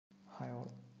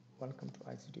Welcome to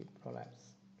ICT Pro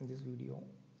Labs. In this video,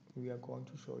 we are going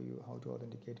to show you how to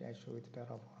authenticate Azure with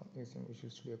Terraform using Visual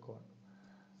Studio Code.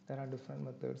 There are different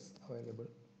methods available.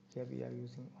 Here we are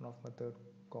using one of method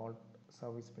called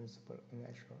service principal in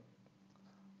Azure.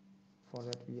 For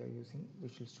that we are using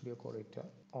Visual Studio Code editor.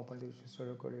 Open the Visual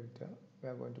Studio Code editor. We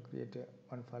are going to create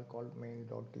one file called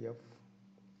main.tf.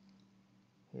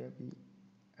 Here we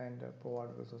provide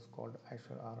a resource called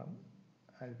Azure RM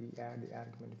and we add the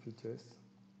argument features.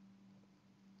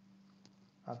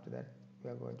 After that, we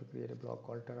are going to create a block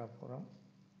called terraform,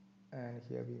 and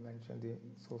here we mention the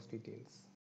source details.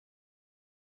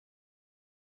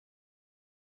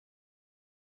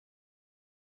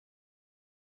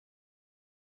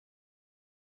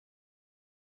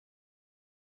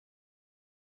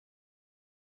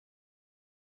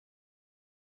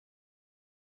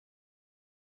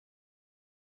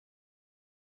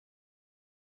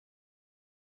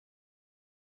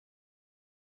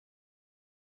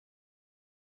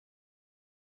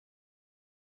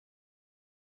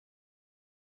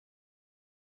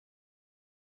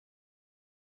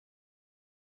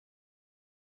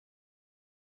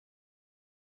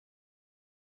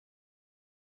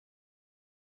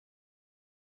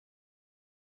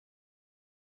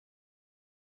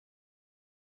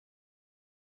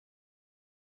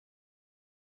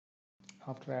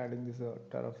 After adding this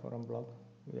terraform block,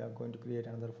 we are going to create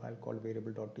another file called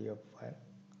variable.tf file.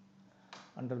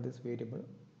 Under this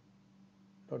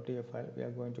variable.tf file, we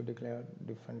are going to declare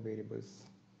different variables.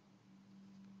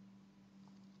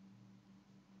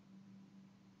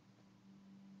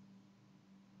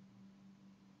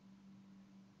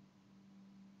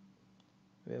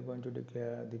 We are going to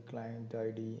declare the client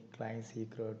ID, client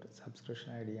secret,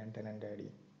 subscription ID and tenant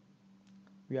ID.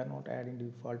 We are not adding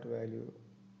default value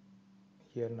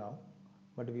here now,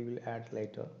 but we will add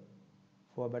later.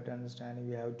 For better understanding,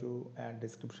 we have to add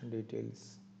description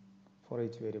details for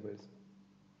each variables.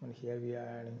 And here we are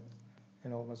adding a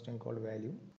normal string called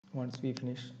value. Once we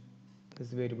finish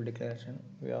this variable declaration,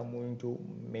 we are moving to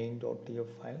main.tf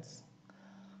files.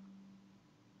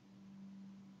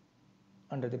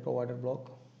 Under the provider block,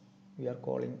 we are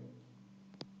calling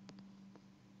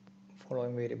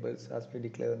following variables as we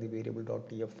declare the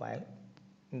variable.tf file.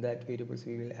 In that variables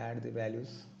we will add the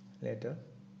values later,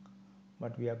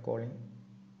 but we are calling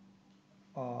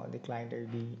the client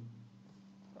ID,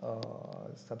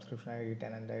 subscription ID,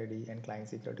 tenant ID and client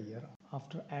secret here.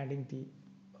 After adding the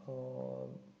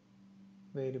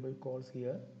variable calls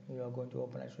here, we are going to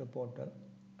open Azure portal.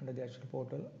 Under the Azure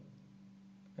portal,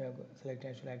 we are select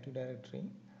Azure Active Directory.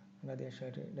 Under the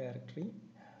Azure directory,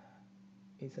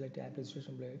 we select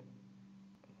Administration Blade.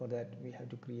 For that, we have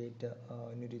to create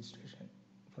a new registration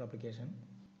for application.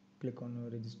 Click on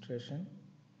registration,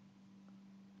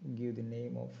 give the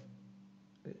name of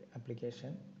the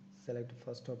application, select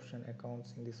first option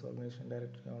accounts in this organization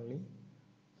directory only.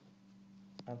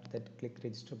 After that, click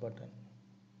register button.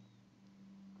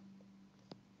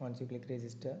 Once you click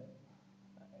register,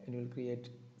 it will create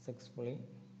successfully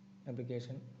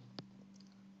application.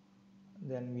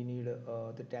 Then we need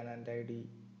the tenant ID,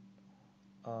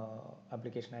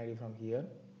 application ID from here,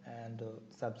 and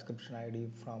subscription ID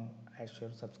from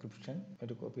Azure subscription. We have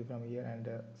to copy from here and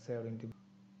save into.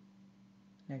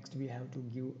 Next, we have to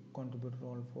give contributor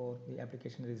role for the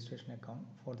application registration account.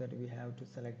 For that, we have to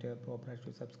select a proper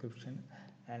Azure subscription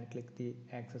and click the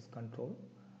access control.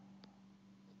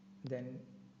 Then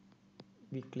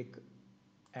we click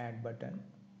add button,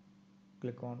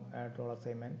 click on add role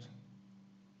assignment,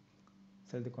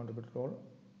 select the contributor role,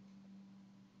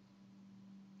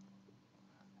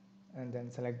 and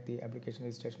then select the application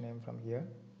registration name from here.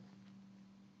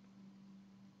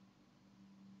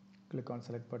 Click on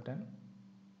select button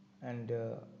and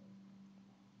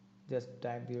just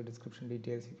type your description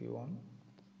details if you want.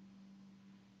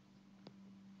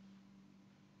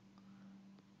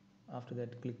 After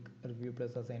that, click review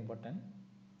plus assign button.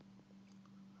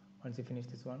 Once you finish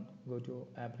this one, go to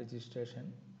app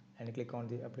registration and click on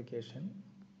the application.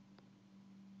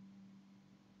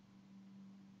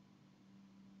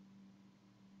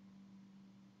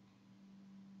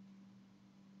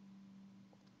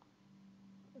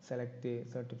 Select the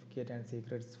certificate and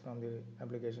secrets from the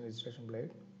application registration blade.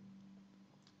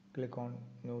 Click on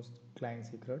new client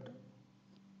secret.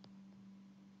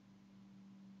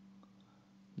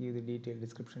 Give the detailed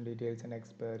description details and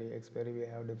expiry. Expiry we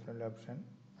have different option.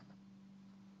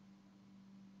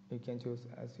 You can choose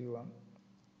as you want.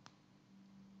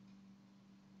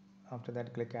 After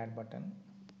that, click add button.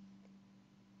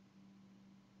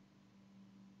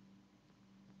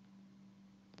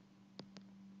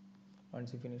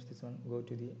 Once you finish this one, go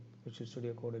to the Visual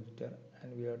Studio Code editor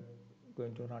and we are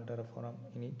going to run terraform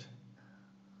init,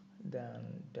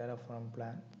 then terraform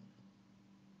plan.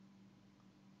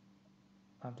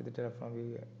 After the terraform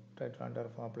we try to run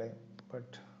terraform apply,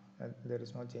 but there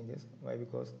is no changes. Why?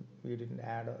 Because we didn't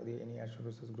add any Azure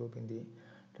resource group in the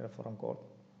terraform code.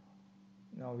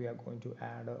 Now we are going to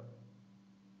add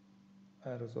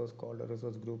a resource called a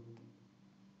resource group,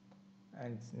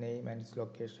 and its name and its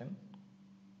location.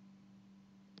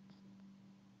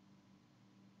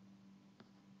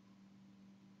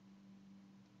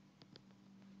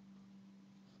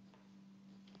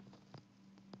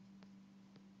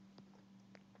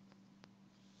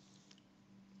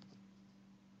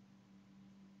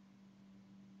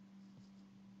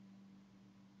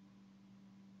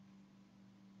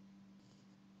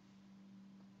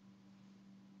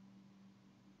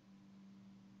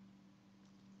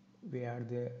 We add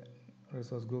the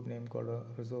resource group name called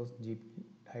resource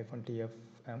gp-tfm,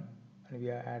 and we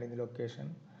are adding the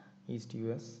location East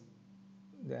US.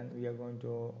 Then we are going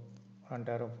to run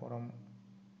terraform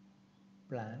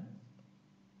plan.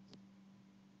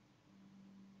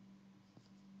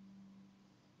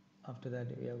 After that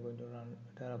we are going to run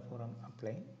terraform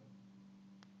apply.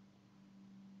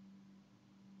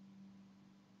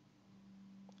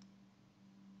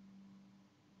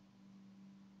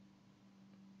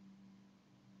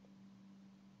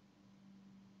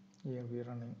 Here we are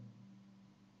running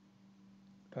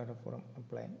terraform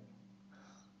apply.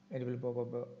 It will pop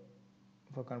up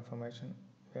for confirmation.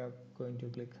 We are going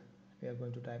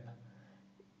to type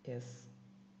yes.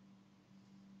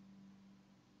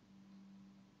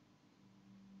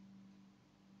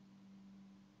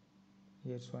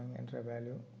 Here showing enter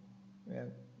value. We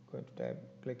are going to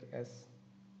click yes,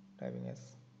 typing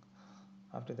yes.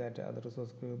 After that other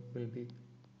resource group will be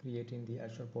creating the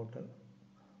Azure portal.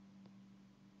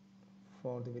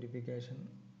 For the verification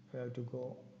we have to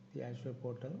go the Azure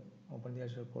portal, open the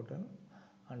Azure portal.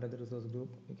 Under the resource group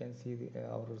you can see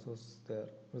our resource there,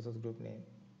 resource group name.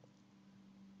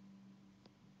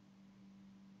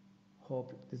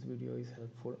 Hope this video is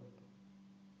helpful.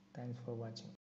 Thanks for watching.